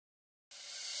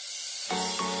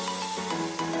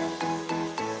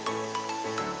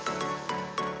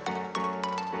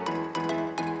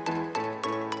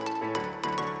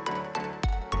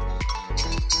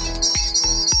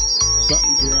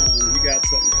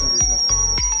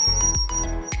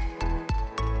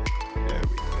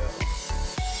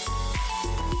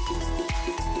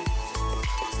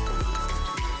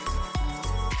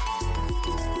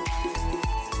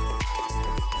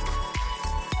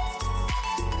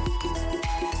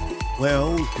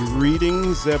Well,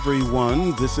 greetings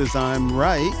everyone. This is I'm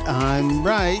Right,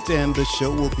 and the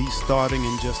show will be starting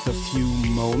in just a few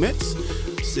moments.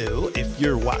 So if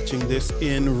you're watching this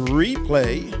in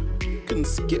replay, you can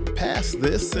skip past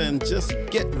this and just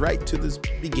get right to this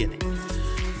beginning.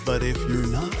 But if you're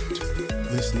not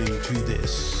listening to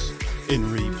this in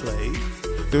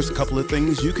replay, there's a couple of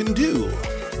things you can do.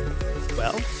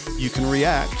 Well, you can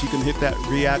react. You can hit that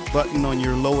react button on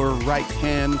your lower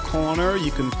right-hand corner. You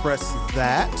can press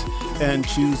that and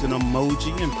choose an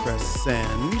emoji and press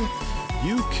send.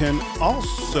 You can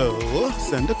also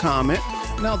send a comment.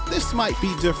 Now, this might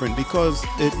be different because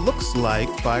it looks like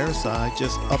Fireside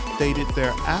just updated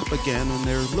their app again, and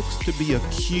there looks to be a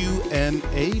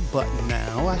Q&A button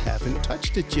now. I haven't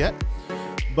touched it yet.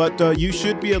 But you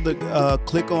should be able to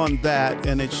click on that,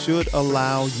 and it should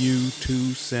allow you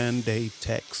to send a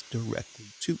text directly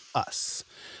to us.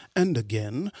 And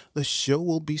again, the show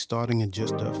will be starting in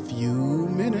just a few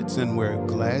minutes, and we're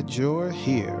glad you're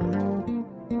here.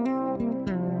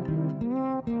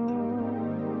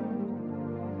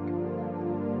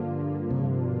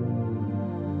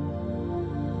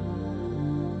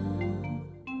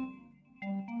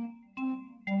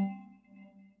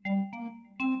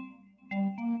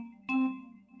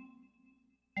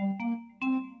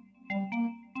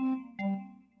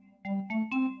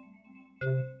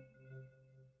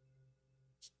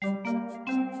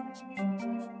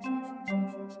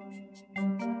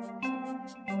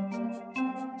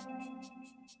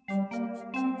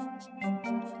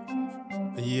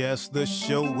 Yes, the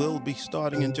show will be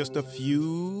starting in just a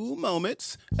few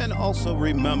moments. And also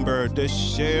remember to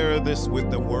share this with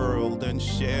the world and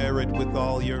share it with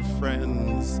all your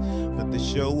friends. But the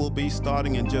show will be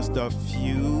starting in just a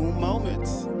few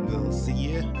moments. We'll see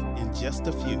you in just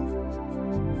a few.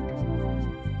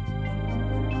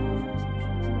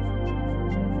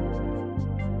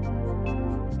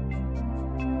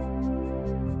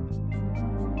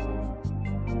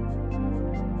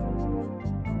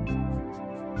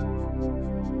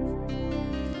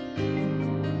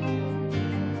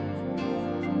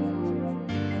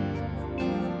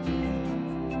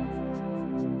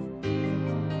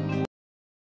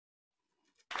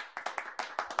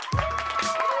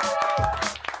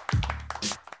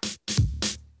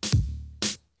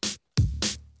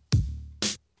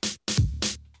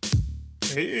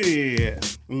 Hey,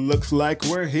 looks like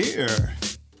we're here.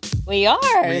 We are.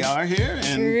 We are here.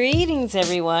 And greetings,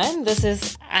 everyone. This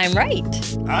is I'm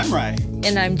Right. I'm Right.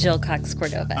 And I'm Jill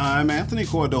Cox-Cordova. I'm Anthony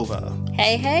Cordova.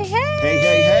 Hey, hey, hey. Hey,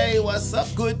 hey, hey. What's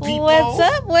up, good people? What's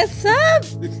up? What's up?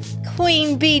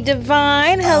 Queen Bee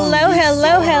Divine. Hello, we hello,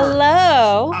 saw her.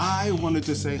 hello. I wanted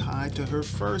to say hi to her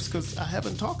first because I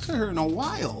haven't talked to her in a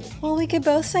while. Well, we could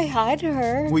both say hi to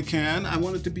her. We can. I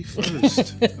wanted to be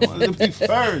first. I wanted to be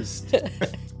first.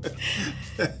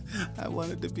 I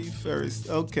wanted to be first.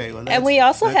 Okay. Well, and we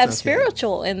also have okay.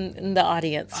 Spiritual in the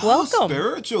audience. Oh, Welcome.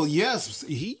 Spiritual, yes.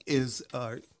 He is, I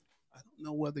don't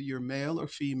know whether you're male or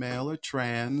female or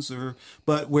trans,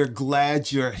 but we're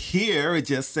glad you're here.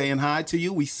 Just saying hi to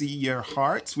you. We see your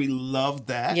hearts. We love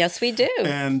that. Yes, we do.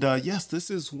 And yes, this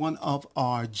is one of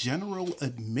our general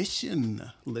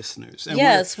admission listeners. And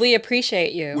yes, we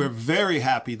appreciate you. We're very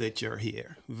happy that you're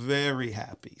here. Very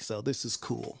happy. So this is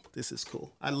cool. This is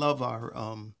cool. I love our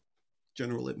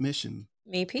general admission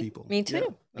people. Me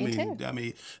too. Yeah. I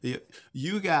mean,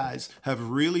 you guys have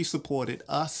really supported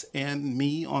us and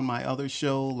me on my other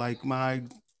show. Like, my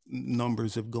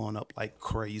numbers have gone up like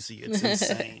crazy. It's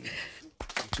insane.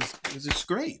 It's just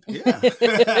great. Yeah.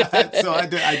 So I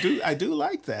do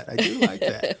like that. I do like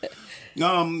that.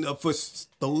 For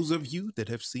those of you that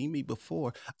have seen me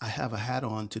before, I have a hat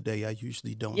on today. I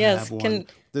usually don't have one.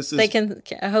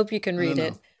 I hope you can read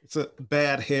it. It's a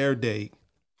bad hair day.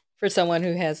 For someone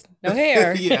who has no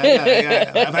hair.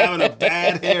 Yeah. I'm having a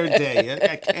bad hair day.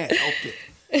 I can't help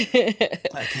it.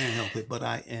 I can't help it, but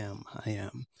I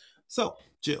am. So,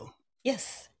 Jill.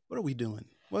 Yes. What are we doing?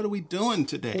 What are we doing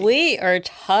today? We are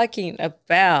talking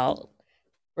about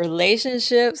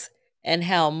relationships and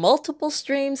how multiple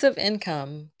streams of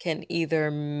income can either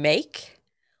make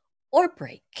or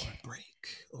break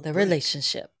the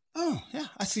relationship. Oh, yeah.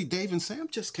 I see Dave and Sam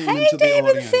just came into the Dave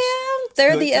audience. And Sam.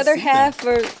 They're the other half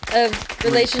of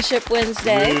Relationship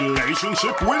Wednesday.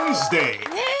 Relationship Wednesday.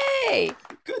 Yay.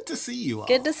 Good to see you all.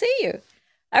 Good to see you.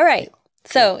 All right.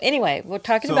 So anyway, we're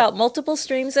talking about multiple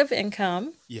streams of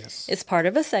income. Yes. It's part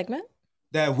of a segment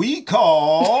that we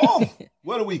call,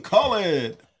 what do we call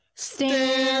it?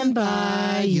 Stand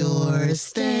by your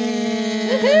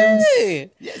stance.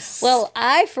 Yes. Well,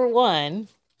 I, for one,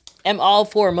 am all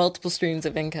for multiple streams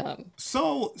of income.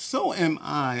 So am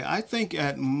I. I think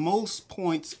at most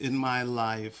points in my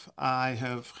life, I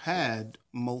have had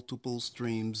multiple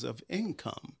streams of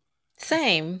income.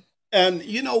 Same. And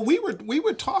we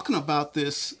were talking about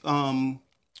this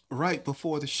right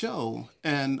before the show,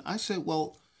 and I said,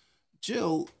 "Well,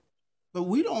 Jill, but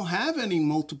we don't have any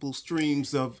multiple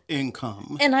streams of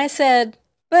income." And I said,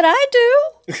 "But I do."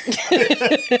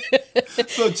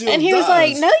 So Jill and he was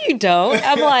like, "No, you don't."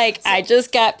 I'm like, "I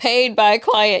just got paid by a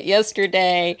client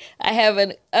yesterday. I have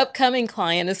an upcoming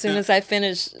client as soon as I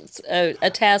finish a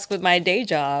task with my day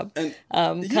job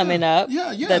coming up.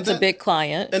 Yeah. That's a big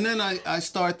client." And then I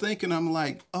start thinking, I'm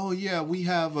like, "Oh yeah, we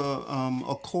have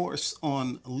a course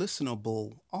on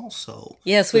listenable also."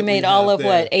 Yes, we made all of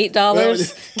what, $8?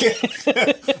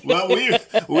 Well,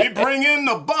 we bring in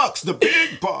the bucks, the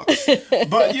big bucks.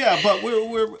 But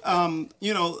we're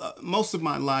most of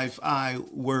my life I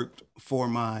worked for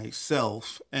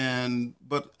myself,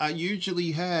 but I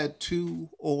usually had 2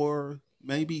 or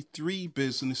maybe 3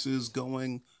 businesses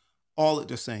going all at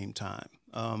the same time.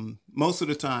 Most of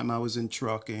the time I was in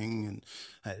trucking, and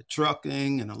I had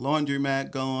trucking and a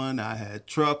laundromat going. I had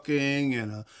trucking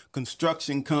and a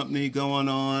construction company going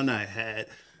on. I had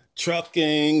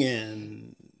trucking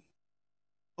and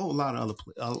a lot of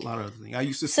other things. I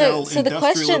used to sell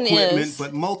industrial equipment,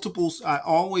 but multiples. I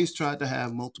always tried to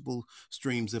have multiple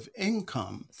streams of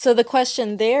income. So the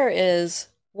question there is,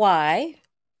 why?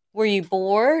 Were you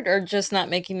bored, or just not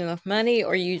making enough money,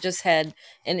 or you just had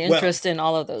an interest in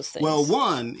all of those things? Well,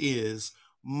 one is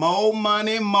more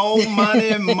money, more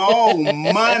money, more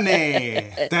money.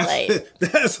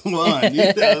 That's one.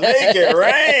 You gotta make it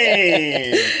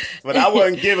rain. But I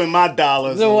wasn't giving my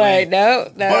dollars away.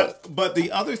 No. But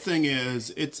the other thing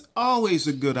is, it's always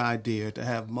a good idea to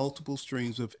have multiple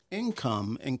streams of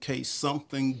income in case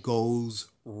something goes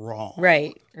wrong.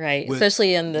 Right.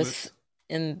 Especially in this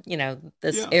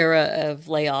era of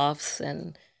layoffs,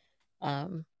 and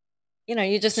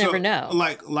you just never know.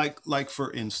 Like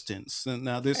for instance, and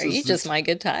now this is just might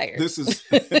get tired. This is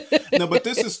no, but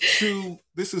this is true.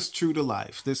 This is true to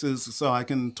life. This is so I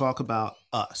can talk about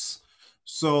us.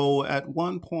 So at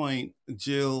one point,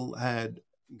 Jill had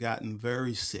gotten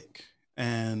very sick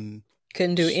and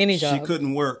couldn't do any job. She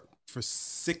couldn't work for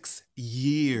 6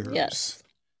 years. Yes,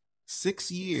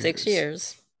 6 years. 6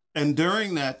 years. And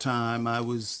during that time, I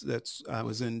was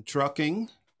in trucking.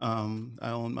 I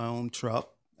owned my own truck.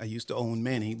 I used to own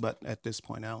many, but at this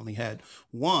point, I only had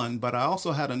one. But I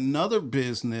also had another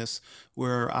business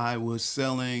where I was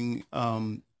selling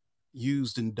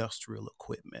used industrial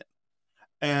equipment.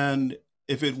 And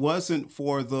if it wasn't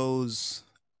for those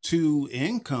 2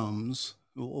 incomes,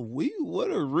 we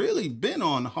would have really been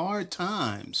on hard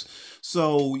times.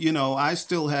 So, I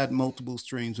still had multiple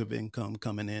streams of income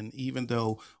coming in, even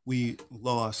though we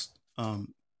lost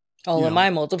all of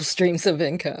my multiple streams of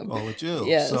income. All of Jill.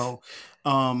 Yes. So,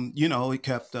 it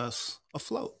kept us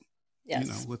afloat.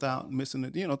 Yes. Without missing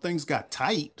it. Things got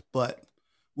tight, but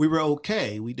we were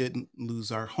okay. We didn't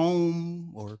lose our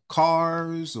home or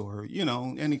cars or,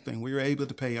 anything. We were able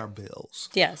to pay our bills.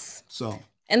 Yes. So.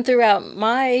 And throughout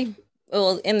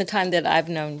in the time that I've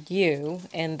known you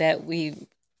and that we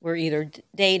were either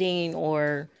dating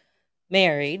or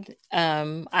married,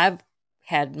 I've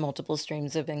had multiple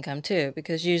streams of income too,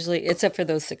 because usually, except for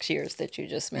those 6 years that you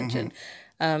just mentioned,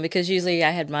 because usually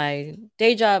I had my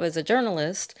day job as a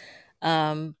journalist,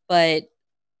 but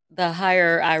the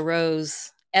higher I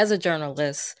rose as a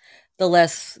journalist, the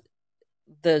less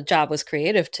the job was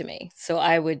creative to me. So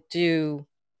I would do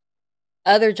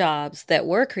other jobs that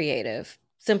were creative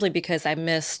simply because I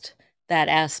missed that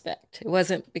aspect. It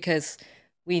wasn't because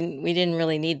we didn't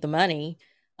really need the money,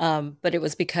 but it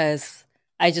was because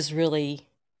I just really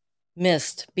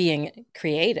missed being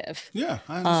creative. Yeah,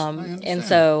 I understand. And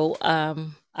so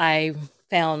I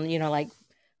found, like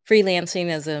freelancing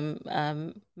as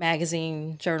a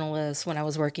magazine journalist when I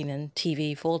was working in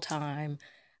TV full time,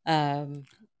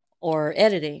 or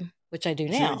editing, which I do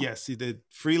now. Yes, she did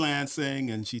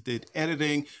freelancing and she did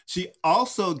editing. She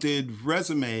also did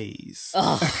resumes.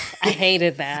 Oh, I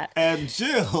hated that. And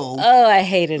Jill. Oh, I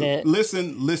hated it.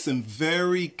 Listen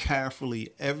very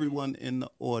carefully, everyone in the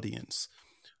audience.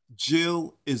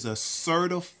 Jill is a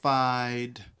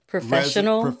certified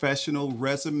professional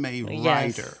resume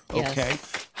writer. Okay.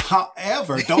 Yes.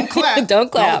 However, don't clap.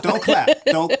 Don't clap. Don't clap.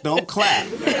 Don't clap.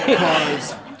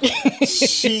 Because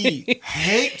she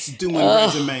hates doing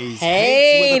resumes.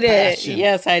 Hates with a passion.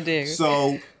 Yes, I do.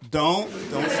 So don't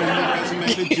send your resume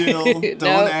lie to Jill.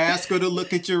 Don't ask her to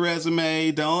look at your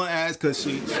resume. Don't ask because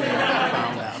she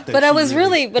found out that. But I was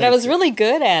really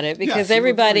good at it because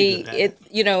everybody,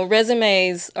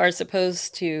 resumes are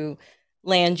supposed to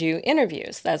land you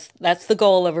interviews. That's the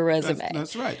goal of a resume.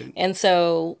 That's right. And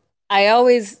so I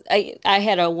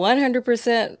had a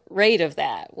 100% rate of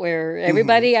that, where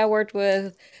everybody I worked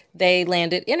with, they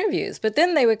landed interviews. But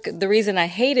then the reason I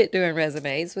hated doing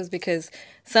resumes was because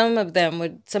some of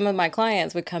my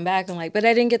clients would come back and like, but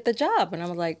I didn't get the job. And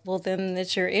I'm like, well, then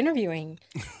it's your interviewing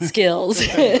skills.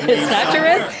 It's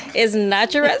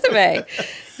not your resume.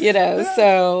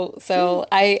 So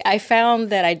I found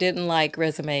that I didn't like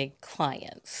resume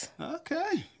clients.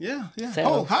 Okay. Yeah.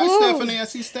 So, hi, Stephanie. I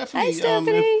see Stephanie. Hi,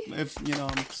 Stephanie. If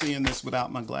I'm seeing this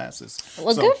without my glasses.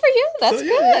 Well, good for you. That's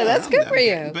good. That's good for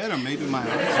you. Better. Maybe my eyes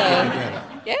are getting better.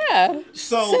 Yeah.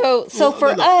 So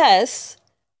for us,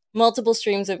 multiple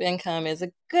streams of income is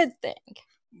a good thing.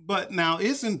 But now,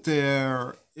 isn't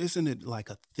it like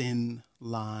a thin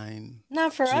line?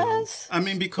 Not for us. I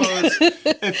mean, because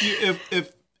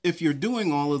if you're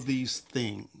doing all of these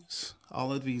things,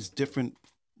 all of these different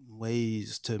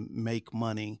ways to make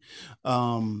money,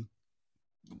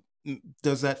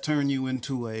 does that turn you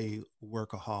into a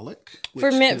workaholic?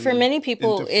 For many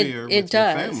people, it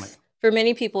does. For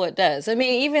many people, it does. I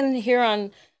mean, even here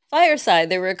on Fireside,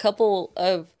 there were a couple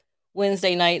of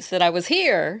Wednesday nights that I was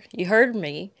here. You heard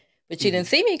me, but you didn't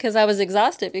see me because I was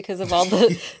exhausted because of all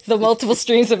the multiple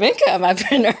streams of income I've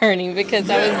been earning because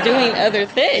I was doing other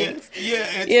things.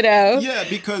 Yeah,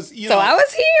 because so I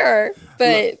was here,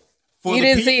 but you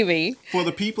didn't see me. For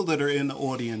the people that are in the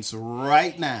audience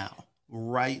right now,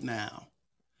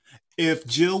 if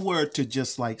Jill were to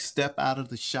just like step out of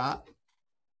the shop,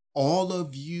 all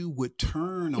of you would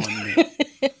turn on me.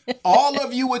 All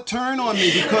of you would turn on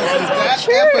me because in that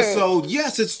episode,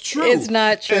 yes, it's true. It's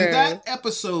not true. In that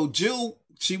episode, Jill,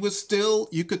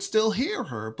 you could still hear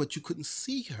her, but you couldn't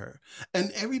see her.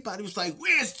 And everybody was like,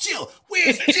 where's Jill?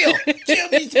 Where's Jill? Jill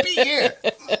needs to be here.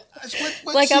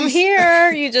 I'm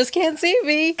here, you just can't see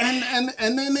me. And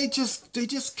then they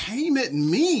just came at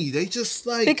me. They just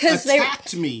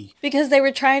attacked me. Because they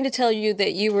were trying to tell you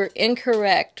that you were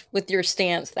incorrect with your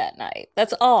stance that night.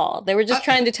 That's all. They were just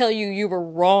trying to tell you were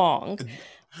wrong.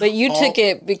 But you took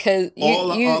it because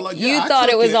you thought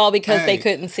it was all because they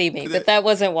couldn't see me, but that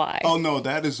wasn't why. Oh no,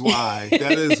 that is why.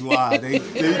 That is why they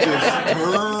just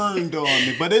turned on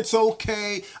me. But it's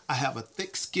okay. I have a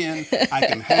thick skin. I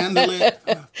can handle it.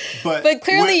 But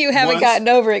clearly you haven't gotten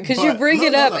over it because you bring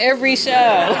it up every show.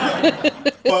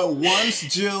 But once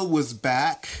Jill was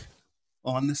back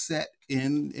on the set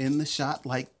in the shot,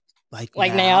 like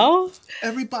now,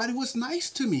 everybody was nice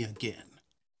to me again.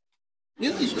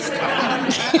 Just calm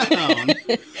down.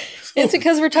 It's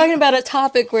because we're talking about a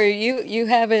topic where they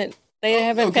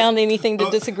haven't found anything to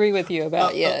disagree with you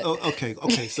about yet. Okay.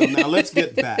 So now let's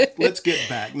get back.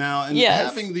 Now, and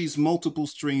having these multiple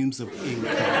streams of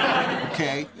income,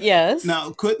 okay? Yes. Now,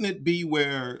 couldn't it be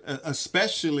where,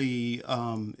 especially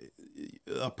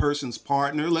a person's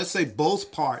partner, let's say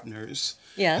both partners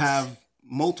have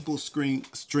multiple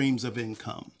streams of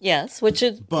income. Yes,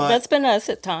 that's been us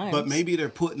at times. But maybe they're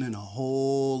putting in a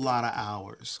whole lot of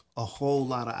hours,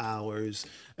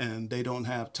 and they don't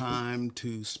have time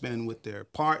to spend with their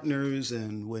partners.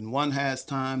 And when one has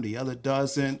time, the other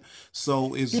doesn't.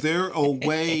 So is there a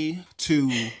way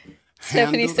to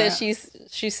Stephanie says that?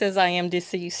 she says I am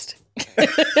deceased.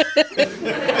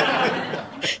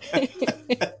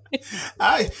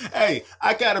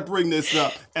 I gotta bring this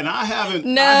up, and I haven't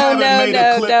made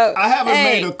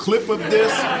a clip of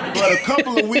this, but a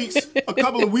couple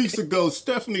of weeks ago,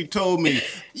 Stephanie told me,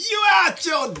 "You out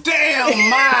your damn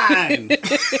mind." I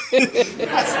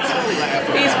still laugh.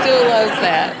 He still loves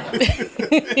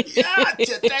that. You out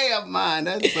your damn mind.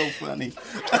 That's so funny.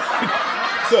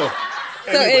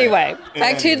 So anyway,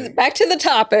 back to the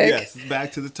topic. Yes,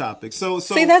 back to the topic. So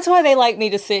see, that's why they like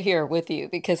me to sit here with you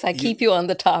because I keep you on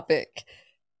the topic.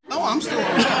 Oh, I'm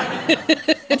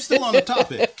still on the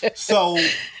topic. So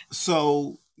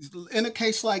in a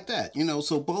case like that,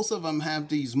 so both of them have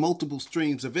these multiple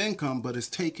streams of income, but it's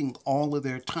taking all of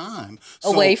their time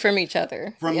away from each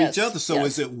other. So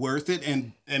is it worth it?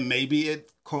 And maybe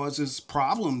it causes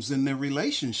problems in their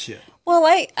relationship. Well,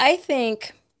 I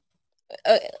think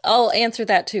I'll answer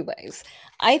that two ways.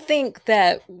 I think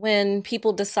that when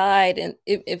people decide, and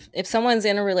if someone's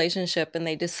in a relationship and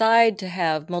they decide to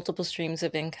have multiple streams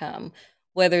of income,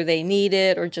 whether they need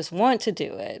it or just want to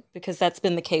do it, because that's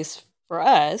been the case for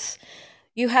us,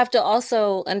 you have to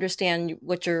also understand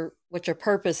what your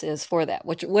purpose is for that.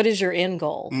 What is your end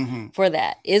goal for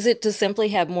that? Is it to simply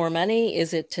have more money?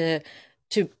 Is it to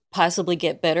to possibly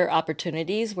get better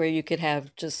opportunities where you could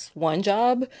have just one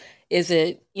job? Is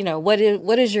it, what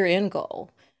is your end goal?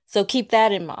 So keep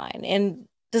that in mind and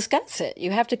discuss it.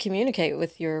 You have to communicate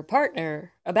with your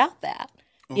partner about that.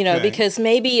 Because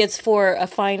maybe it's for a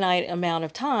finite amount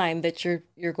of time that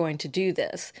you're going to do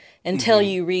this until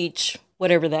you reach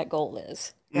whatever that goal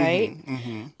is, right?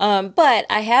 But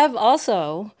I have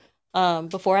also,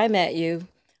 before I met you,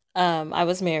 I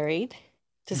was married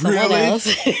to someone else.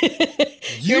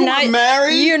 You're not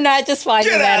married? You're not just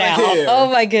finding that out. Oh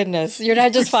my goodness. You're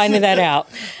not just finding that out.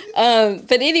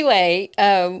 But anyway,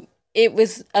 it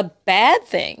was a bad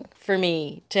thing for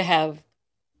me to have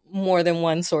more than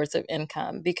one source of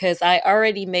income because I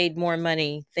already made more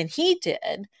money than he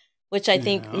did, which I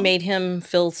think made him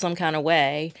feel some kind of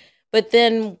way. But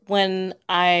then when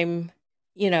I'm,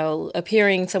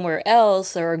 appearing somewhere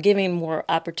else or giving more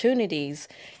opportunities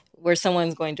where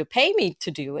someone's going to pay me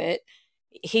to do it,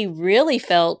 he really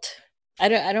felt, I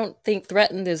don't think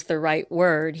threatened is the right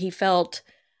word. He felt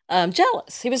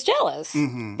jealous. He was jealous,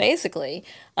 basically.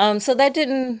 So that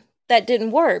didn't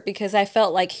work because I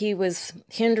felt like he was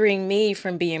hindering me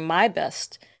from being my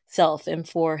best self and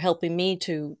for helping me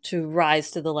to rise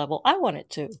to the level I wanted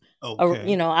to,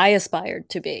 I aspired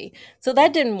to be. So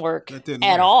that didn't work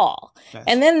at all.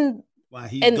 And then why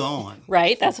he's gone.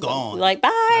 Right. That's gone. Like, bye.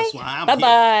 That's why I'm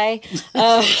bye.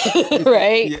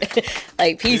 Right. Yeah.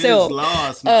 Like, peace out.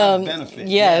 Lost my benefit.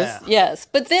 Yes.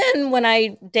 But then when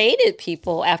I dated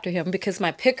people after him, because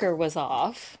my picker was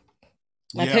off,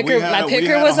 my picker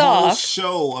was a off.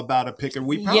 Show about a picker.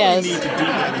 We probably need to do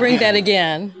that. Bring that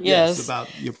again. Yes, about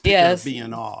your picker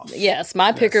being off. Yes,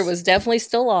 my picker was definitely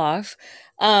still off.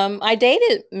 I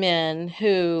dated men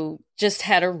who just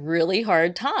had a really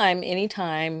hard time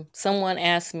anytime someone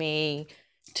asked me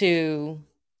to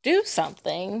do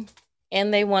something,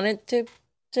 and they wanted to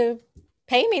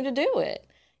pay me to do it.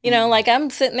 Like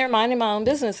I'm sitting there minding my own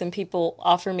business and people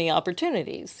offer me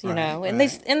opportunities, and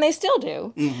they still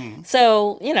do.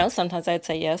 So, sometimes I'd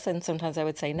say yes and sometimes I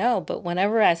would say no. But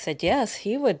whenever I said yes,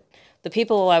 the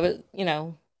people I would,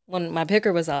 when my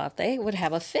picker was off, they would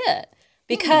have a fit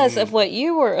because of what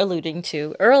you were alluding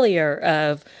to earlier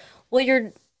of, well,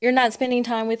 you're not spending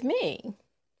time with me.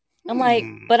 I'm like,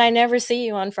 but I never see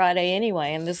you on Friday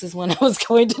anyway. And this is when I was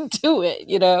going to do it,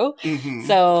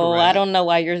 So correct. I don't know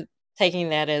why you're taking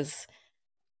that as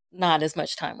not as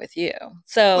much time with you.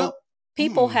 So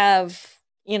people have,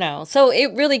 so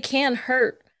it really can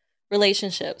hurt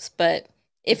relationships. But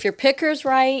if your picker's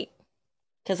right,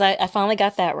 because I finally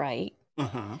got that right.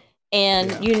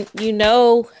 And you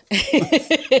know, and she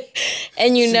thinks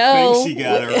she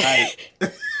got it right.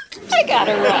 I got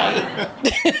it right.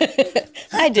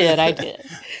 I did.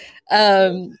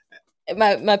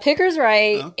 My picker's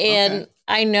right, and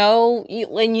I know,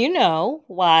 and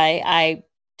why I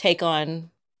take on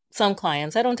some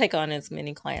clients. I don't take on as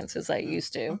many clients as I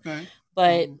used to.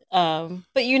 But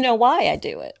you know why I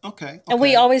do it. And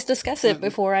we always discuss it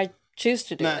before I choose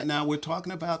to do it. Now we're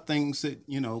talking about things that,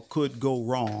 could go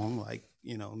wrong, like,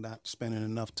 not spending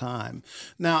enough time.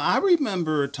 Now, I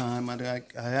remember a time I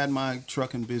had my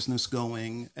trucking business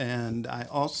going, and I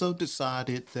also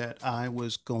decided that I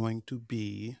was going to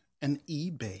be an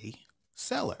eBay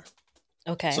seller.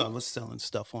 Okay. So I was selling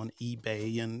stuff on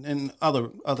eBay and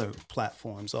other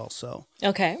platforms also.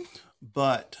 Okay.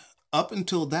 But up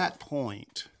until that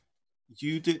point,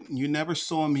 you never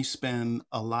saw me spend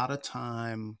a lot of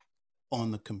time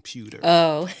on the computer.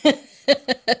 Oh.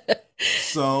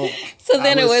 So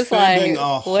then it was like,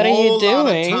 what are you doing? A whole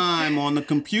lot of time on the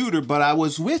computer, but I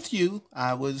was with you.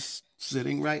 I was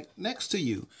sitting right next to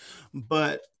you.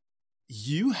 But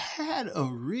you had a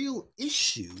real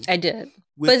issue. I did.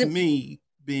 With me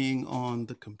being on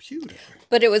the computer.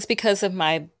 But it was because of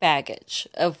my baggage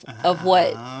of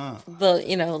what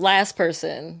the, last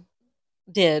person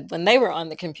did when they were on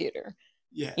the computer.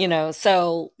 Yeah.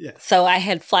 So I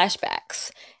had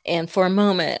flashbacks, and for a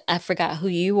moment I forgot who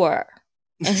you were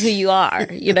and who you are,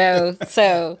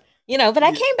 so, but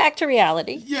I came back to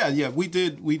reality. Yeah. We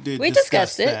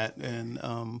discussed that. And,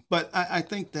 but I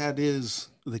think that is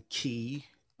the key,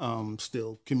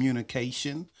 still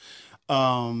communication.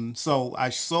 So I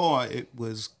saw it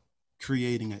was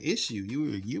creating an issue.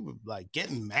 You were like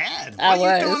getting mad. What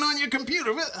are you doing on your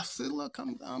computer? I said, look,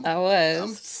 I'm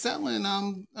selling.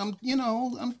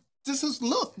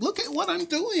 Look at what I'm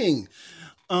doing.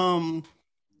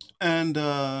 And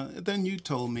then you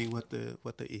told me what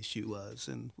the issue was,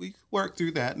 and we worked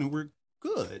through that, and we're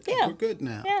good. Yeah. We're good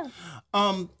now. Yeah.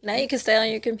 Now you can stay on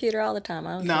your computer all the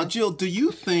time. Now, Jill, do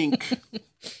you think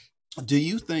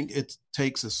it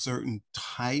takes a certain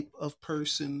type of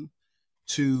person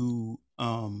to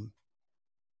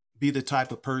be the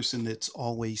type of person that's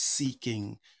always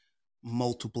seeking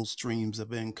multiple streams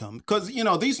of income, because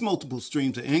these multiple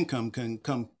streams of income can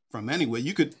come from anywhere.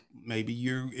 You could, maybe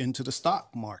you're into the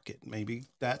stock market, maybe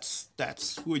that's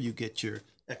where you get your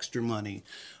extra money.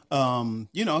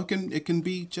 It can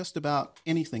be just about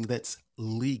anything that's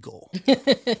legal.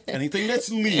 Anything that's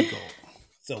legal.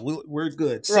 So we're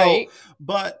good. Right. So,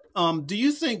 but do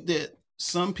you think that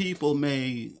some people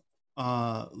may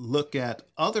look at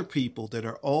other people that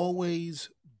are always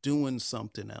doing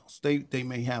something else? They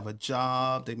may have a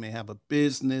job, they may have a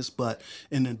business, but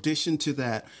in addition to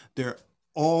that, they're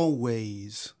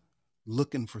always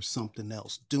looking for something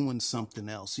else, doing something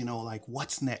else. Like,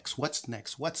 what's next? What's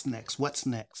next? What's next? What's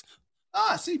next?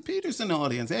 I see Peter's in the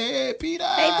audience. Hey, Peter.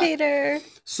 Hey, Peter.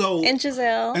 So And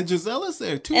Giselle. And Giselle is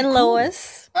there too. And Cool.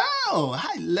 Lois. Oh,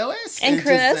 hi, Lois. And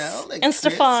Chris. Giselle, and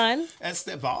Stefan. And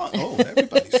Stefan. Oh,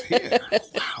 everybody's here.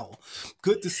 Wow.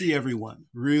 Good to see everyone.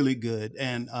 Really good.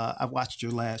 And I watched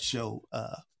your last show,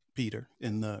 Peter,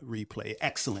 in the replay.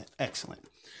 Excellent. Excellent.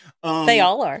 They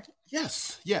all are.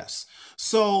 Yes.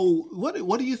 So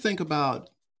what do you think about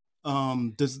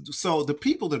the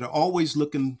people that are always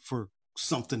looking for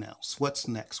something else? What's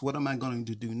next? What am I going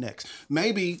to do next?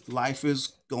 Maybe life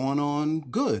is going on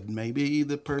good. Maybe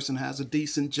the person has a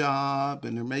decent job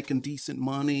and they're making decent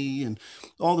money and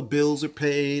all the bills are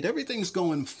paid. Everything's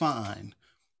going fine,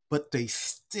 but they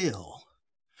still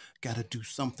got to do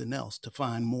something else to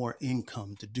find more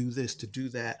income, to do this, to do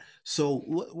that. So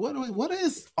what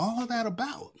is all of that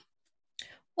about?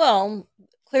 Well,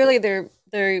 clearly they're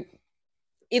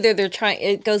trying.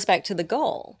 It goes back to the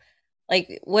goal.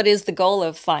 Like, what is the goal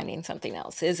of finding something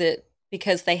else? Is it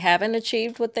because they haven't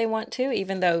achieved what they want to,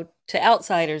 even though to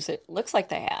outsiders it looks like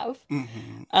they have?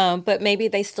 Mm-hmm. But maybe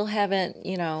they still haven't,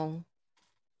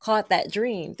 caught that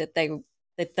dream that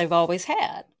they've always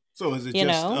had. So is it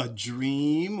just a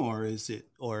dream, or is it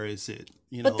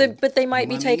But they might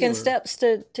be taking or... steps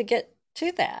to get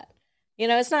to that.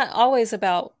 It's not always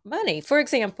about money. For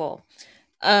example,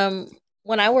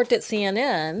 when I worked at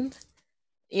CNN,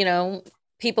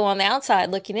 people on the outside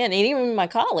looking in, and even my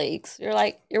colleagues, you're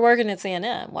like, you're working at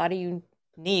CNN. Why do you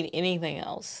need anything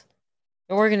else?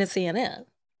 You're working at CNN,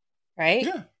 right?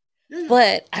 Yeah.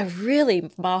 But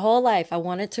my whole life, I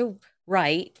wanted to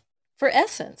write for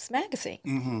Essence magazine.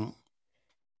 Mm-hmm.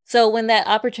 So when that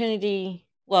opportunity,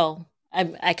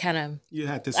 I kind of, you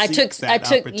had to.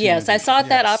 Yes, I sought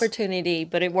that opportunity,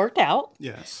 but it worked out.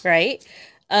 Yes. Right.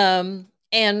 And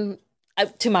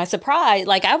to my surprise,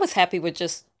 I was happy with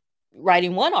just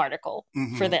writing one article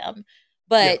mm-hmm. for them,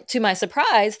 but to my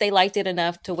surprise, they liked it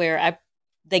enough to where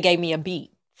they gave me a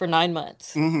beat for 9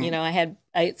 months.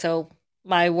 Mm-hmm. So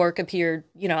my work appeared,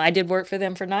 I did work for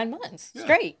them for 9 months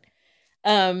straight.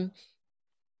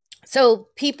 So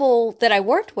people that I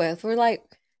worked with were like,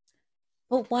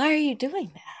 well, why are you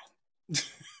doing that?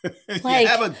 You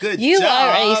have a good you job.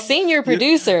 are a senior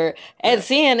producer at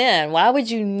CNN. Why would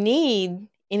you need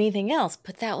anything else?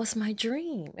 But that was my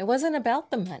dream. It wasn't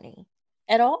about the money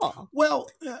at all. Well,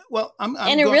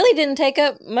 it really didn't take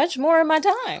up much more of my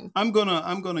time. I'm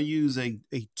gonna use a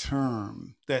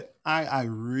term that I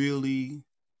really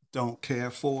don't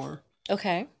care for.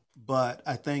 Okay. But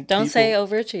I think don't say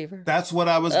overachiever. That's what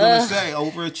I was going to say.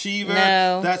 Overachiever.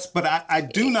 No. But I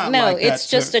do not like that. No, it's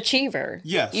just achiever.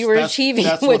 Yes. You were achieving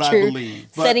what you're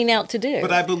setting out to do.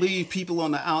 But I believe people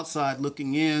on the outside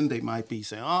looking in, they might be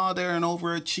saying, oh, they're an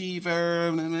overachiever,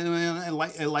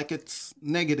 and like it's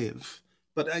negative.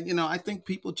 But, I think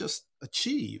people just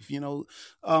achieve,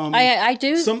 I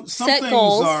do set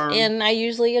goals, and I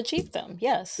usually achieve them.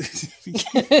 Yes.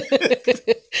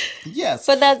 Yes.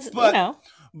 But that's,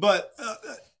 But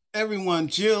everyone,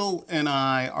 Jill and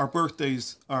I, our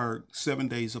birthdays are 7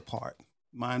 days apart.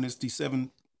 Mine is December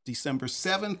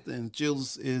 7th, and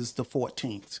Jill's is the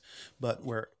 14th. But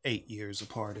we're 8 years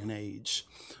apart in age.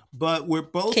 But we're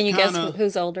both. Can you guess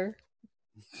who's older?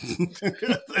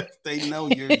 They know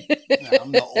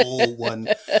I'm the old one.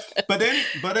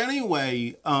 But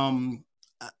anyway,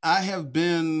 I have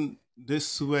been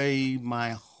this way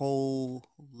my whole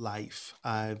life.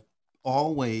 I've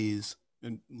always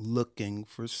looking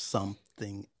for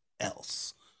something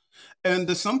else, and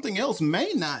the something else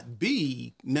may not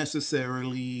be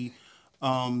necessarily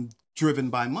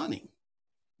driven by money.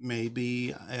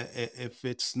 Maybe if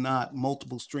it's not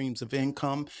multiple streams of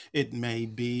income, it may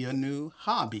be a new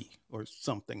hobby or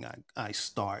something I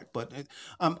start. But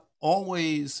I'm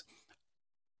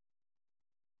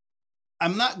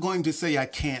not going to say I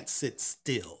can't sit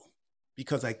still,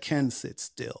 because I can sit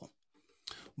still.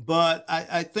 But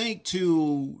I think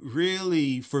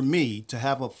for me to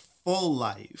have a full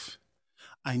life,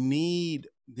 I need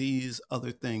these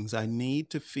other things. I need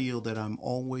to feel that I'm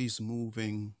always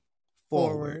moving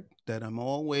Forward. that I'm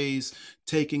always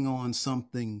taking on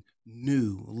something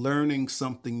new, learning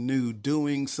something new,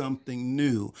 doing something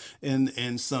new. And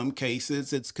in some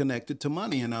cases, it's connected to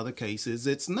money. In other cases,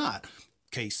 it's not.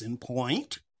 Case in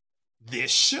point,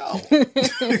 this show.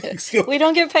 We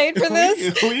don't get paid for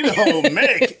this? We don't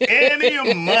make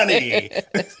any money.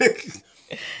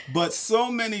 But so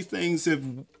many things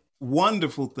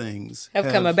wonderful things have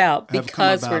come about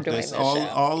because we're doing this. Show.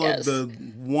 All Yes. of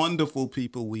the wonderful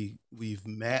people we've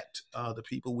met, the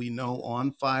people we know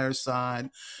on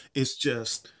Fireside, it's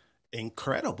just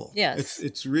incredible. Yes.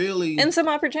 It's really, and some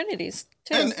opportunities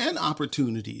too. And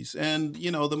opportunities. And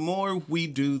the more we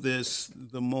do this,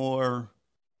 the more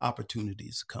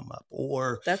opportunities come up.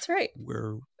 Or that's right.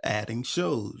 We're adding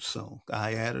shows. So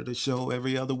I added a show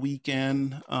every other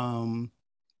weekend.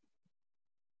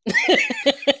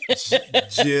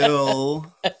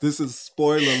 Jill, this is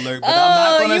spoiler alert, but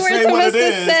I'm not going to say what it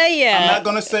is. I'm not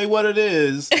going to say what it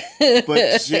is,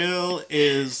 but Jill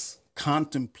is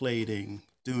contemplating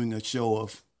doing a show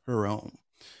of her own.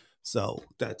 So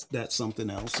that's something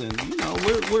else, and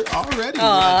we're already.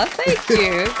 Oh, thank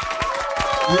you.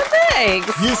 Oh, thanks.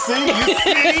 You see.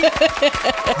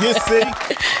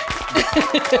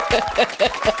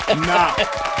 Not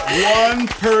one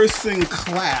person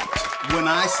clapped when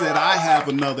I said I have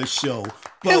another show.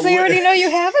 Because they already know you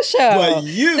have a show. But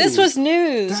this was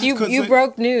news. You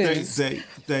broke news.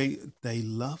 They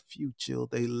love you, Jill.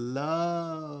 They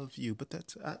love you. But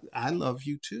I love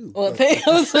you too. Well, I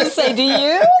was going to say, do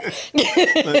you?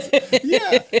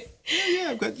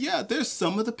 But there's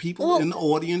some of the people in the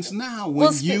audience now.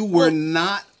 When you were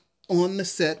not on the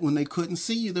set, when they couldn't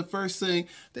see you, the first thing,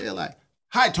 they're like,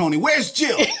 "Hi, Tony, where's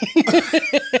Jill?"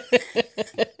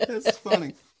 That's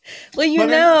funny.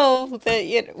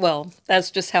 Well,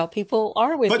 that's just how people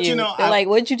are with you. They're like,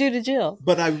 "What'd you do to Jill?"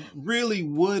 But I really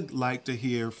would like to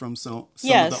hear from some of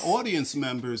the audience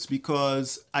members,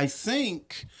 because I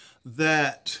think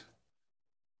that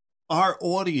our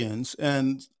audience,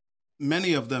 and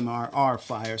many of them are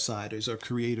Firesiders or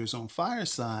creators on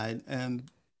Fireside,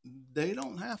 and they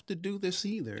don't have to do this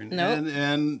either. Nope.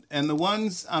 And the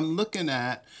ones I'm looking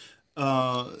at,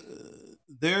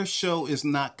 their show is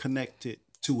not connected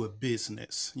to a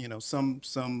business. Some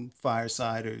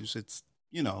Firesiders, it's,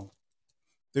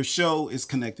 their show is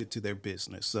connected to their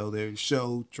business. So their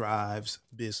show drives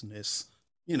business,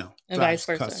 and drives vice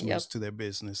versa, customers to their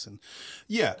business. And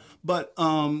but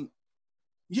the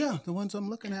ones I'm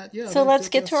looking at, So let's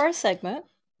get to our segment.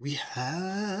 We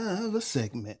have a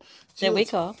segment that we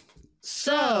call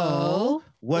So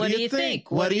what do you think?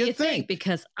 What do you think?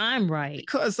 Because I'm right.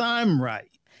 Because I'm right.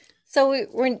 So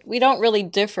we don't really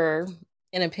differ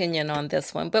in opinion on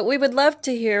this one, but we would love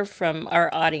to hear from our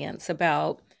audience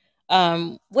about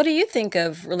what do you think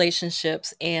of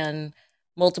relationships and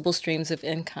multiple streams of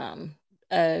income?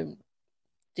 Do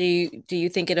you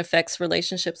think it affects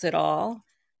relationships at all?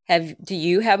 Do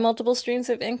you have multiple streams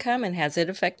of income, and has it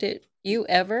affected you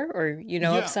ever, or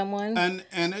of someone,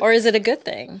 or is it a good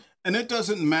thing? And it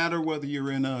doesn't matter whether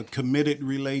you're in a committed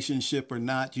relationship or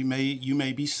not. You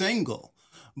may be single,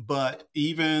 but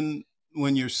even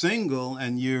when you're single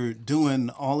and you're doing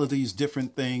all of these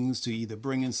different things to either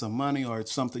bring in some money or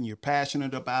it's something you're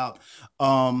passionate about,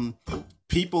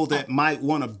 people that might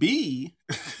want to be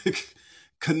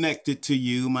connected to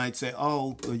you might say,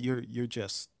 "Oh, you're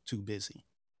just too busy."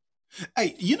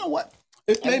 Hey, you know what?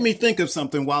 It made me think of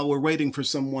something while we're waiting for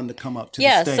someone to come up to the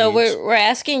stage. Yeah, so we're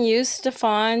asking you,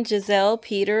 Stefan, Giselle,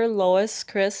 Peter, Lois,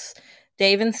 Chris,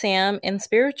 Dave, and Sam, and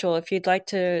Spiritual, if you'd like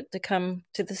to come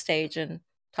to the stage and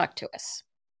talk to us.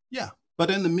 Yeah, but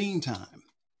in the meantime,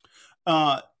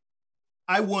 I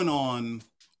went on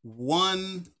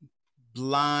one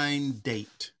blind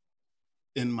date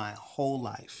in my whole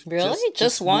life. Really?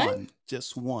 Just one?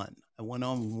 Just one. I went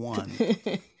on one.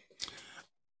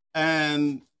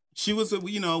 And she was,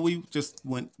 we just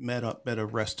met up at a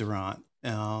restaurant.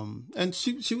 And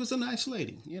she was a nice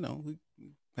lady, we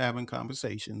having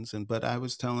conversations. But I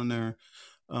was telling her,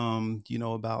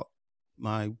 about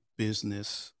my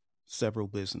business, several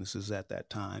businesses at that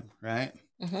time. Right.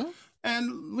 Mm-hmm.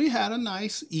 And we had a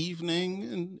nice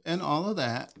evening and all of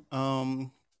that.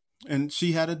 And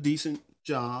she had a decent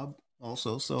job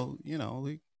also. So,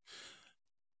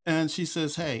 and she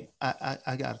says, "Hey,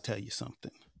 I got to tell you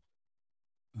something."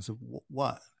 I said,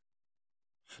 "What?"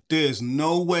 "There's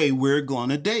no way we're going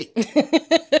to date."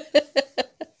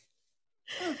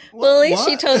 Well, at least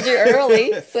she told you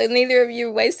early, so neither of you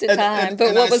wasted time.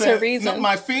 But what was her reason? No,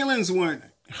 my feelings weren't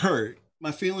hurt.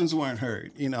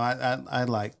 I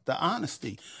liked the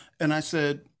honesty. And I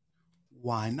said,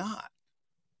 why not?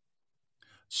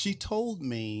 She told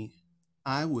me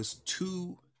I was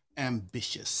too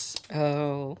ambitious.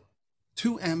 Oh.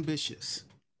 Too ambitious.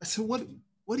 I said, what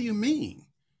do you mean?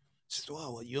 She said,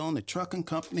 well, you own a trucking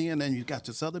company, and then you got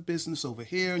this other business over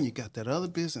here, and you got that other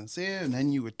business there, and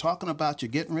then you were talking about you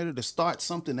getting ready to start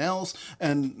something else,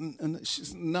 and she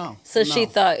said, no. So she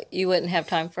thought you wouldn't have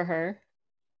time for her?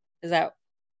 Is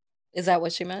that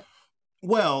what she meant?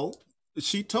 Well,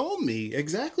 she told me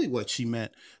exactly what she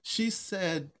meant. She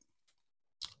said,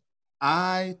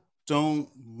 I don't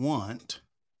want,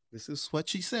 this is what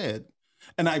she said,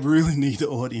 and I really need the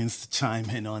audience to chime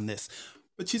in on this.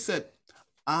 But she said,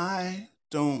 I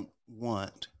don't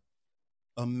want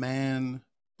a man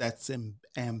that's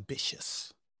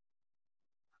ambitious.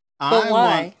 But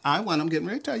why? I'm getting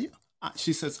ready to tell you.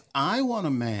 She says, I want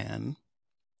a man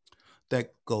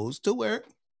that goes to work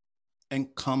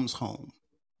and comes home.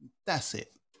 That's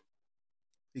it.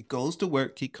 He goes to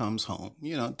work, he comes home,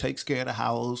 takes care of the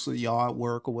house, the yard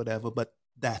work or whatever, but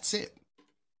that's it.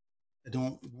 I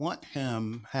don't want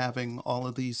him having all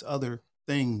of these other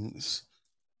things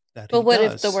that he does. But what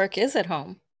if the work is at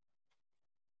home?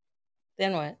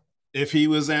 Then what? If he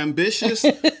was ambitious,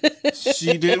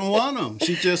 she didn't want him.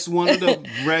 She just wanted a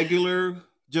regular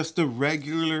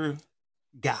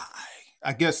guy.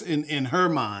 I guess in her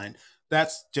mind,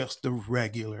 that's just a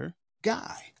regular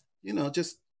guy.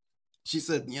 She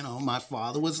said, my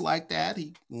father was like that.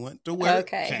 He went to work,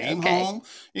 came home,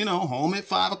 home at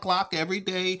 5 o'clock every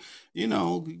day,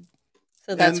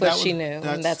 So that's what she knew,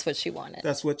 and that's what she wanted.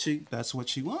 That's what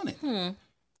she wanted.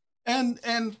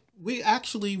 And we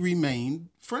actually remained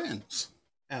friends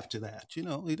after that.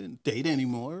 We didn't date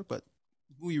anymore, but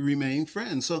we remained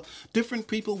friends. So different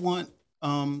people want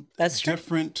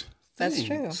different things. That's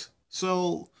true.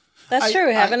 So that's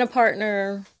true. Having a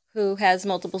partner who has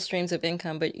multiple streams of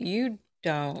income, but you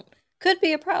don't, could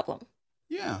be a problem.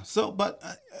 Yeah. So, but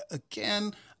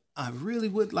again, I really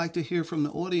would like to hear from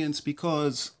the audience,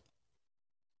 because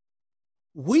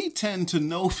we tend to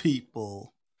know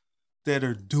people that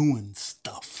are doing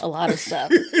stuff. A lot of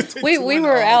stuff. we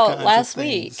were out last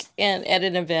week and at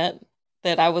an event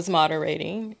that I was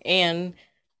moderating, and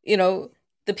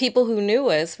the people who knew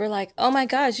us were like, "Oh my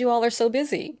gosh, you all are so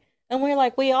busy." And we're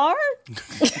like, "We are?"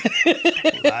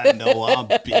 I know I'm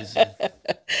busy.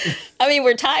 I mean,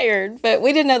 we're tired, but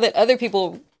we didn't know that other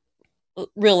people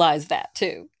realized that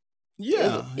too.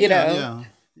 Yeah. Yeah.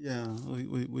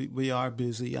 We are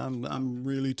busy. I'm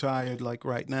really tired, like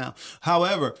right now.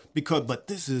 However, but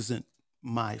this isn't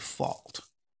my fault.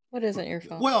 What isn't your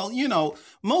fault? Well,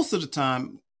 most of the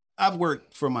time I've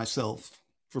worked for myself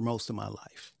for most of my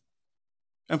life.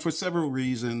 And for several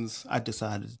reasons, I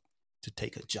decided to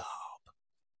take a job.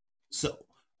 So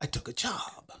I took a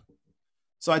job.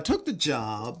 So I took the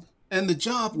job, and the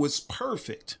job was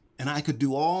perfect. And I could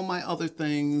do all my other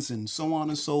things and so on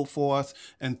and so forth.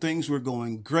 And things were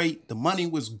going great. The money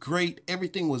was great.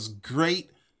 Everything was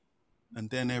great. And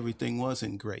then everything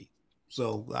wasn't great.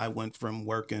 So I went from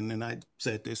working, and I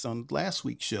said this on last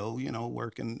week's show,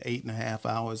 working 8.5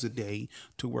 hours a day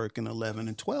to working 11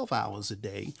 and 12 hours a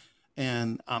day.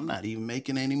 And I'm not even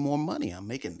making any more money. I'm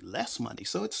making less money.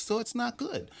 So it's not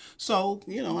good. So,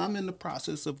 I'm in the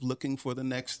process of looking for the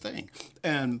next thing.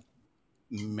 And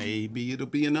maybe it'll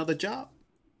be another job.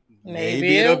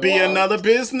 Maybe it'll be another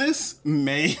business.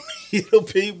 Maybe it'll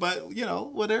be, but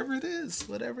whatever it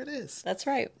is. That's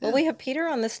right. Yeah. Well, we have Peter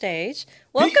on the stage.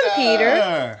 Welcome,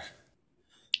 Peter.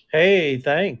 Hey,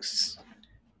 thanks.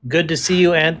 Good to see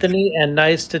you, Anthony, and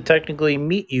nice to technically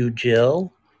meet you,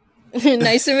 Jill.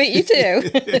 Nice to meet you too.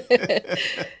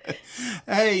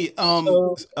 Hey,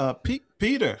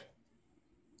 Peter.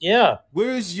 Yeah.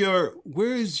 Where's your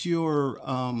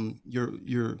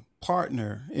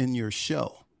partner in your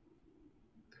show?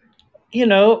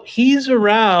 He's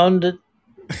around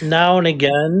now and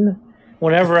again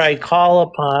whenever I call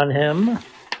upon him.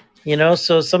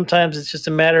 So sometimes it's just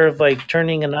a matter of like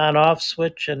turning an on-off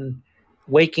switch and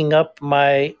waking up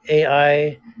my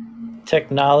AI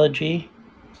technology.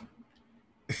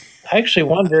 I actually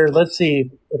wonder, let's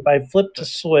see, if I flip the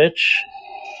switch.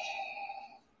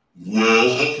 Well,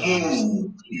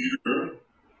 hello, Peter.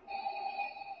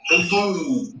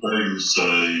 Hello,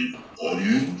 Fireside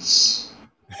audience.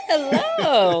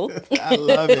 Hello. I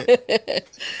love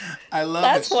it.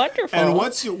 That's wonderful. And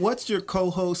what's your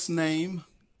co-host's name?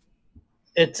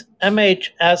 It's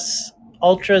MHS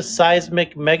Ultra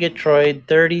Seismic Megatroid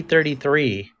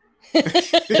 3033.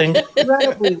 It's an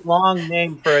incredibly long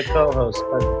name for a co-host,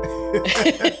 but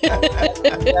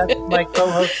that's my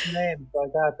co-host's name, so I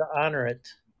got to honor it.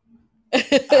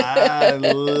 I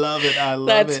love it. I love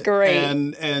That's it. great.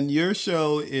 And your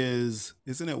show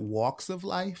isn't it Walks of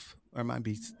Life? Or might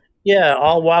be Yeah,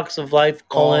 all walks of life,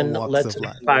 All colon, Walks let's of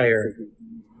Life. inspire.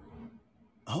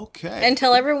 Okay. And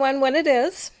tell everyone what it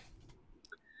is.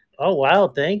 Oh, wow.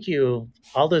 Thank you.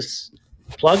 All this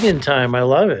plug-in time. I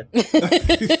love it.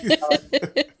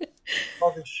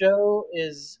 Well, the show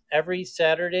is every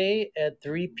Saturday at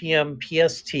 3 p.m.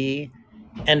 PST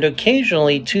and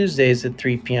occasionally Tuesdays at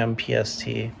 3 p.m. PST.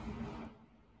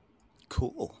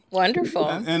 Cool. Wonderful.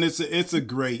 And it's a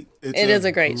great It is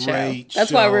a great show. That's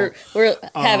show. why we're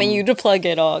having you to plug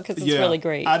it all, because it's really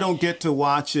great. I don't get to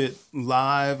watch it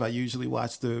live. I usually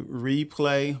watch the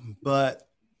replay, but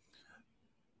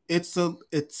it's a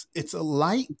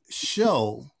light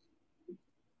show,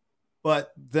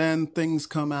 but then things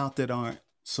come out that aren't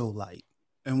so light,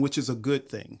 and which is a good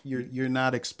thing. You're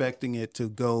not expecting it to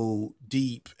go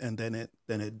deep, and then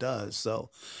it does. So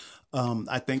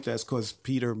I think that's because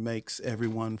Peter makes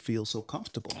everyone feel so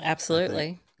comfortable. Absolutely. I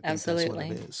think Absolutely.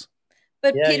 that's what it is.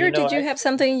 But yeah, Peter, did you have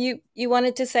something you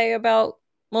wanted to say about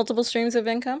multiple streams of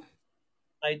income?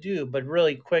 I do, but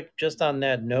really quick, just on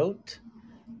that note,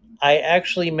 I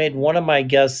actually made one of my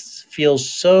guests feel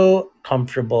so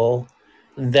comfortable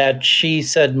that she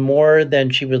said more than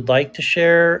she would like to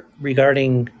share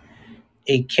regarding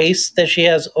a case that she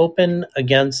has open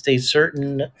against a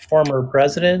certain former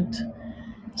president.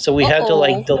 So we had to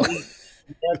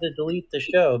delete the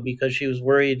show because she was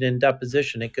worried in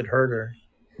deposition it could hurt her.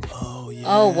 Oh yeah.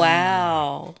 Oh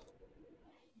wow.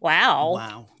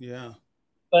 Wow. Yeah.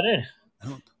 But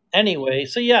anyway,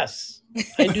 so yes,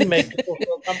 I do make people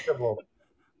feel comfortable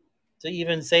to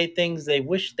even say things they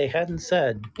wish they hadn't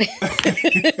said.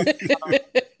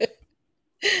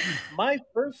 My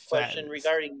first question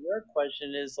regarding your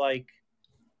question is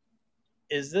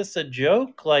is this a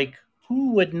joke? Like,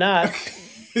 who would not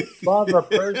love a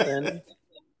person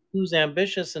who's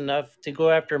ambitious enough to go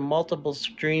after multiple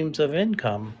streams of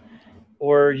income,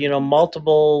 or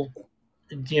multiple,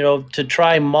 to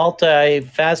try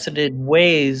multifaceted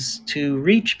ways to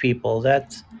reach people?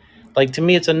 That's like, to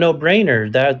me, it's a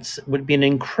no-brainer. That would be an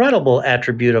incredible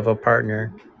attribute of a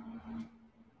partner.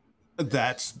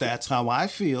 That's how I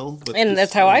feel, and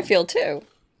that's how I feel too.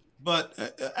 But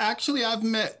actually, I've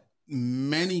met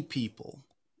many people,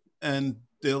 and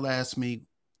they'll ask me,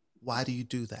 "Why do you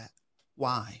do that?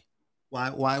 Why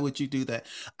would you do that?"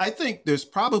 I think there's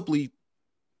probably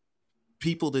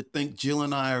people that think Jill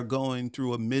and I are going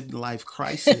through a midlife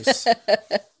crisis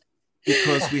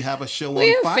because we have a show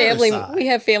on Fireside. We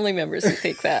have family members who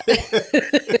think that.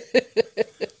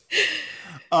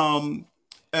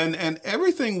 And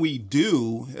everything we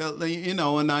do,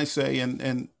 and I say,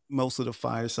 and most of the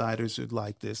Firesiders are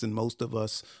like this, and most of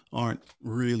us aren't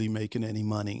really making any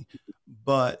money,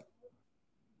 but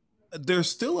there's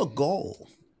still a goal.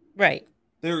 Right.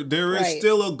 There is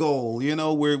still a goal.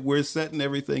 We're setting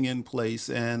everything in place,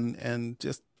 and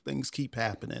just things keep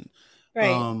happening.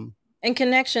 Right. And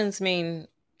connections mean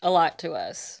a lot to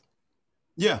us.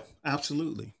 Yeah,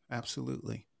 absolutely.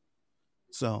 Absolutely.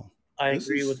 So I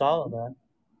agree with all of that.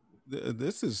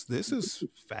 This is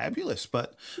fabulous,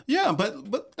 but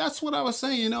that's what I was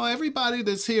saying. Everybody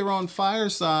that's here on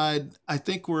Fireside, I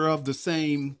think we're of the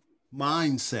same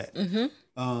mindset.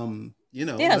 Mm-hmm.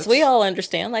 Yes, we all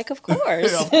understand. Like, of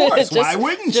course, of course. Why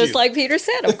wouldn't you? Just like Peter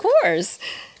said, of course.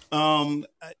 I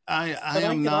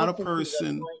am not a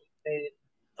person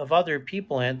of other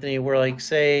people, Anthony, where, like,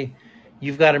 say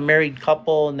you've got a married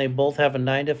couple and they both have a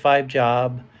 9-to-5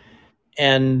 job,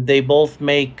 and they both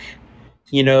make,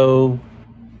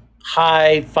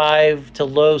 high 5 to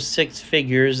low 6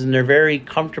 figures, and they're very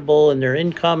comfortable in their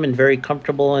income and very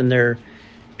comfortable in their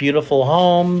beautiful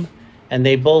home, and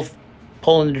they both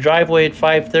pull in the driveway at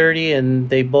 5:30, and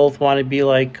they both want to be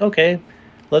like, okay,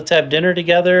 let's have dinner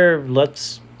together,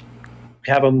 let's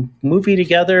have a movie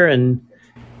together, and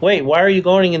wait, why are you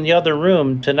going in the other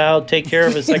room to now take care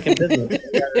of a second business?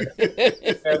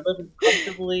 We're living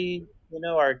comfortably,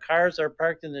 our cars are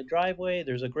parked in the driveway,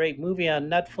 there's a great movie on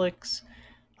Netflix.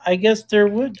 I guess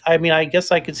I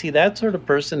guess I could see that sort of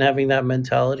person having that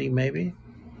mentality, maybe.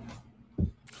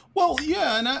 Well,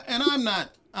 yeah, and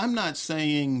I'm not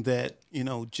saying that,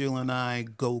 Jill and I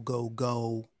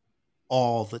go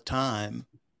all the time.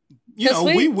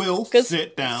 We will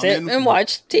sit down and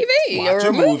watch TV or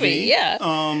a movie. Yeah.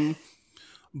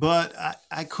 But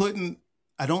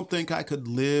I don't think I could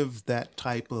live that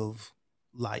type of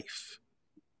life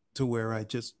to where I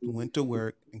just went to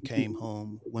work and came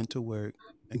home, went to work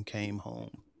and came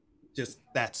home. Just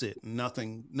that's it.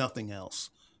 Nothing else.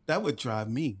 That would drive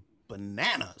me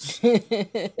bananas.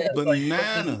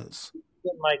 Bananas.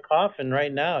 in my coffin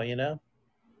right now, you know?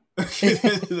 That's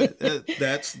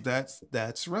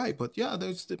right. But yeah,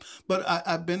 but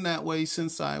I've been that way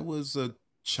since I was a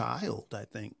child. I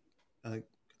think I'm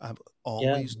Yeah.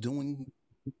 always doing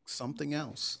something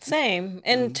else. Same.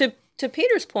 And to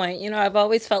Peter's point, I've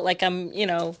always felt like I'm,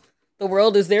 the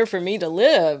world is there for me to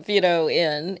live,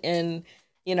 in. And,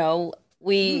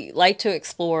 we like to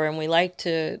explore and we like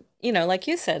to, like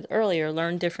you said earlier,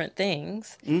 learn different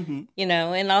things, Mm-hmm.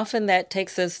 And often that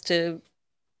takes us to,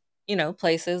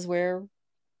 places where,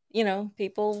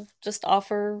 people just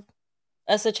offer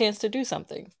us a chance to do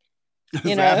something.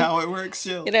 Is that how it works,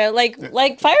 Jill?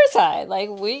 Like Fireside. Like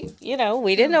we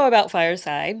didn't know about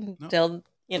Fireside until,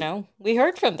 we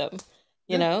heard from them.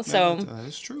 So that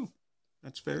is true.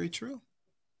 That's very true.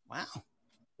 Wow.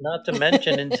 Not to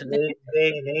mention in today's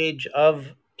day and age of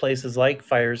places like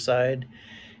Fireside,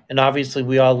 and obviously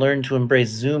we all learned to embrace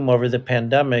Zoom over the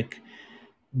pandemic.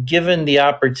 Given the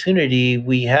opportunity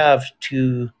we have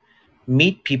to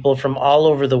meet people from all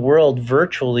over the world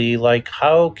virtually, like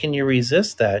how can you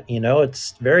resist that?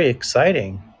 It's very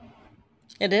exciting.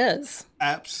 It is.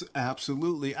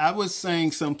 Absolutely. I was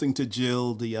saying something to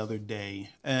Jill the other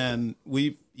day, and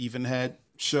we've even had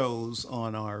shows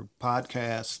on our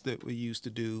podcast that we used to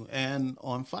do and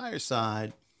on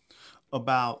Fireside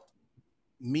about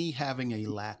me having a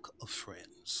lack of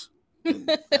friends.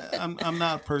 I'm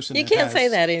not a person You that can't has say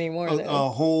that anymore, a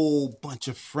whole bunch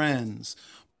of friends,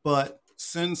 but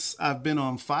since I've been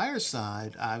on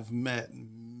Fireside, I've met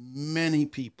many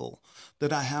people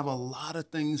that I have a lot of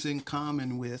things in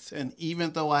common with. And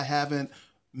even though I haven't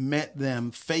met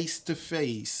them face to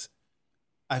face,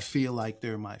 I feel like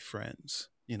they're my friends.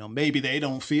 Maybe they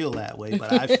don't feel that way,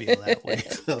 but I feel that way.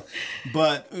 So,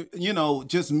 but,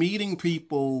 just meeting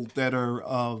people that are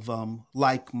of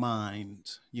like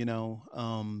mind,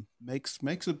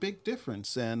 makes a big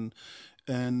difference. And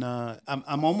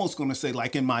I'm almost going to say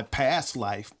like in my past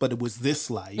life, but it was this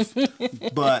life.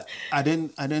 But I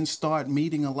didn't start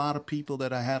meeting a lot of people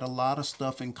that I had a lot of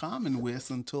stuff in common with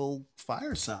until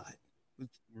Fireside.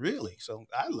 Really, so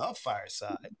I love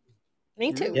Fireside.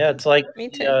 Me too. Yeah, it's like Me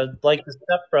too. like the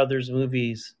Step Brothers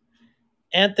movies.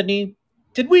 Anthony,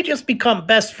 did we just become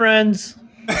best friends?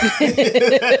 That's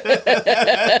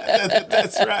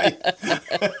right.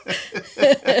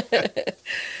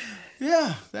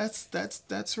 Yeah,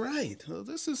 that's right. Well,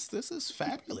 this is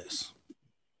fabulous.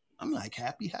 I'm like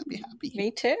happy. Me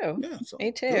too. Yeah, so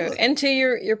Me too. good. And to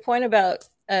your point about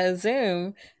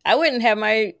Zoom, I wouldn't have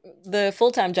the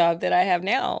full-time job that I have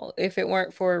now if it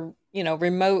weren't for,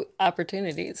 remote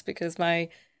opportunities, because my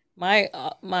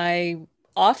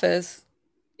office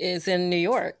is in New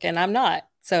York and I'm not.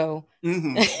 So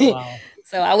Wow.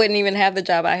 so I wouldn't even have the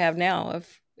job I have now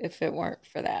if it weren't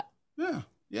for that. Yeah.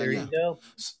 There you go.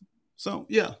 So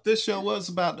yeah, this show was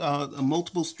about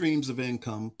multiple streams of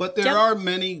income, but there Yep. are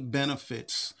many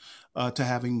benefits to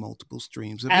having multiple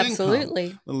streams of Absolutely.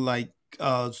 income. Like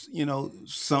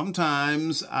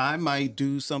sometimes I might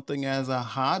do something as a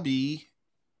hobby,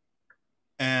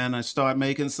 and I start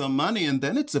making some money, and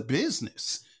then it's a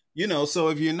business. So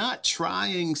if you're not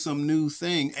trying some new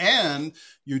thing and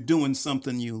you're doing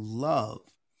something you love,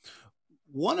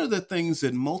 one of the things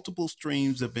that multiple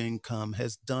streams of income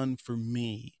has done for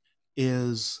me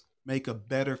is make a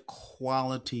better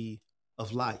quality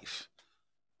of life.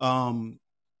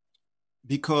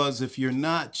 Because if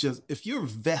you're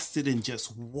vested in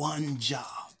just one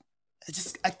job,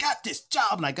 I got this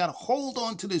job and I got to hold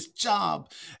on to this job,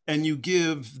 and you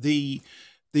give the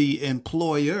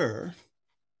employer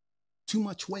too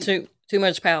much weight, Too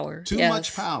much power. too Yes.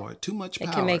 much power, too much power.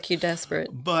 It can make you desperate.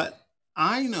 But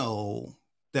I know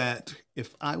that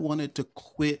if I wanted to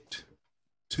quit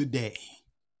today,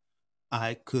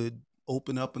 I could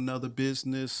open up another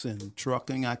business in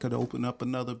trucking. I could open up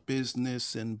another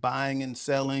business in buying and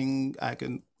selling. I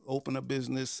can open a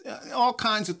business, all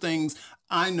kinds of things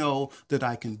I know that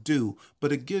I can do.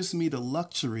 But it gives me the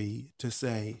luxury to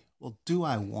say, well, do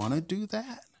I want to do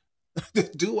that?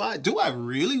 do I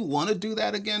really want to do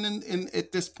that again in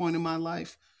at this point in my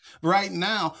life? Right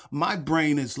now, my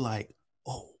brain is like,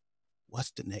 oh,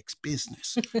 what's the next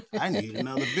business? I need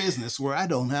another business where I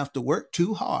don't have to work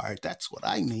too hard. That's what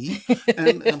I need.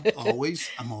 And I'm always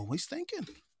thinking.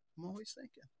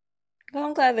 Well,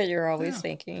 I'm glad that you're always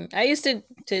thinking. I used to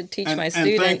teach my students.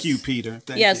 And thank you, Peter.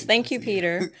 Thank you,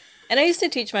 Peter. And I used to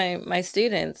teach my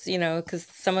students, because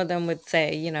some of them would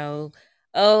say,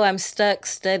 oh, I'm stuck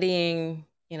studying,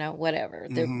 whatever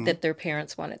that their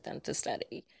parents wanted them to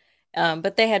study.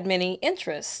 But they had many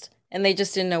interests and they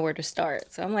just didn't know where to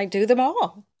start. So I'm like, do them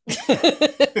all.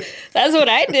 That's what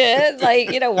I did. Like,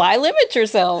 why limit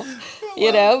yourself?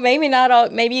 You know, maybe not all.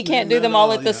 Maybe you can't do them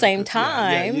all at the same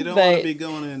time. You don't but, want to be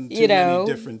going in too many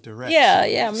different directions.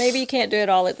 Yeah. Maybe you can't do it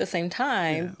all at the same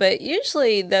time. Yeah. But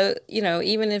usually,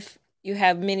 even if you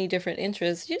have many different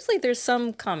interests, usually there's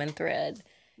some common thread.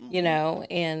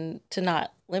 And to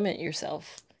not limit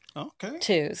yourself. Okay.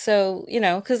 Too. So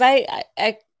because I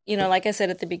like I said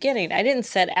at the beginning, I didn't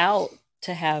set out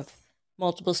to have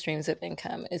multiple streams of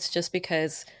income. It's just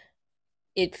because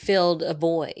it filled a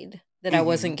void that I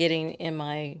wasn't getting in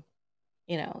my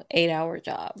 8-hour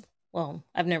job. Well,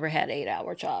 I've never had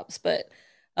 8-hour jobs, but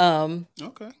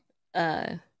okay.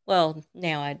 Well,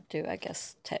 now I do, I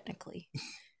guess, technically.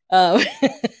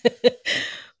 Okay.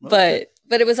 But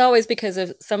it was always because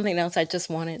of something else I just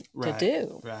wanted to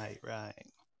do. Right.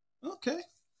 Okay.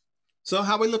 So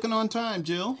how we looking on time,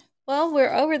 Jill? Well,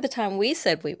 we're over the time we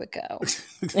said we would go.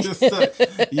 So,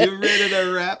 you ready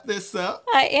to wrap this up?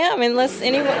 I am, unless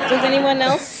does anyone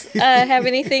else have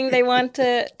anything they want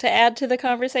to add to the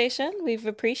conversation? We've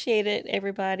appreciated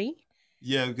everybody.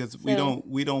 Yeah, because we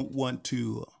don't want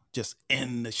to just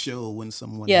end the show when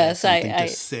someone has something to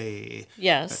say.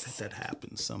 Yes. That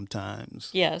happens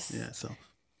sometimes. Yes. Yeah, so.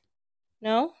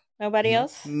 No? Nobody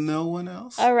else? No one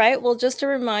else? All right. Well, just a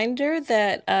reminder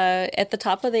that at the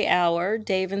top of the hour,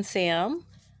 Dave and Sam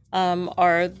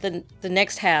are the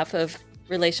next half of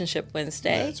Relationship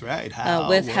Wednesday. That's right. How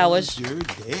was your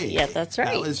day? Yeah, that's right.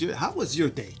 How was your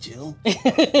day, Jill?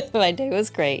 My day was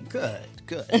great. Good.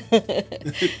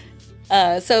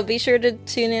 So be sure to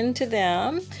tune in to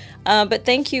them. But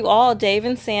thank you all, Dave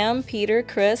and Sam, Peter,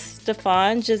 Chris,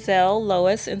 Stefan, Giselle,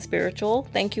 Lois, and Spiritual.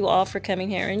 Thank you all for coming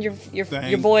here. And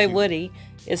your boy Woody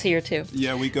is here too.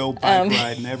 Yeah, we go bike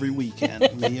riding every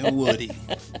weekend. Me and Woody.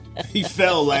 He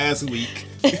fell last week.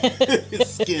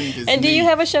 His skinned his And knee. do you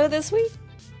have a show this week?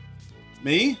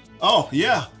 Me? Oh,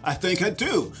 yeah, I think I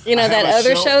do. That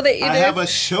other show that you do? I have a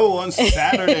show on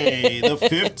Saturday, the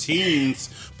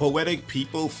 15th, Poetic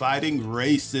People Fighting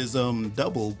Racism,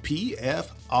 double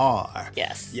PFR.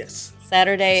 Yes.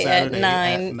 Saturday at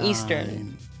 9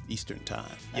 Eastern. Eastern time.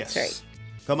 That's yes. right.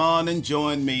 Come on and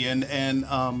join me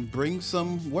and bring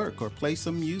some work or play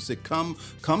some music. Come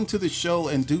to the show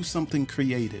and do something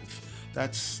creative.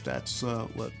 That's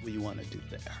what we want to do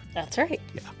there. That's right.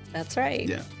 Yeah. That's right.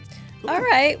 Yeah. All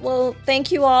right. Well,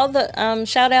 thank you all.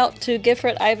 Shout out to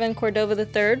Gifford Ivan Cordova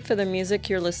III for the music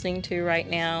you're listening to right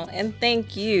now. And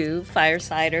thank you,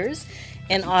 Firesiders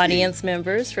and audience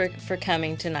members for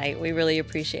coming tonight. We really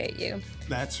appreciate you.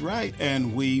 That's right.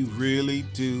 And we really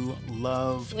do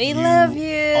love We love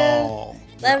you. all.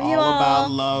 Love We're you all all.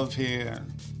 about love here.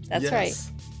 That's Yes. right.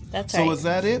 That's right. So is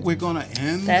that it? We're going to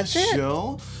end the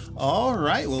show. All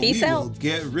right. Well, Peace we out. will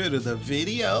get rid of the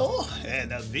video,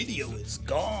 and the video is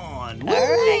gone. All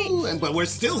right. But we're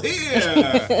still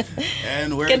here.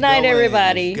 And we're Good night,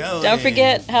 everybody. going. Don't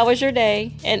forget, how was your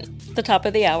day? And the top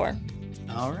of the hour.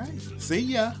 All right. See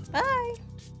ya. Bye.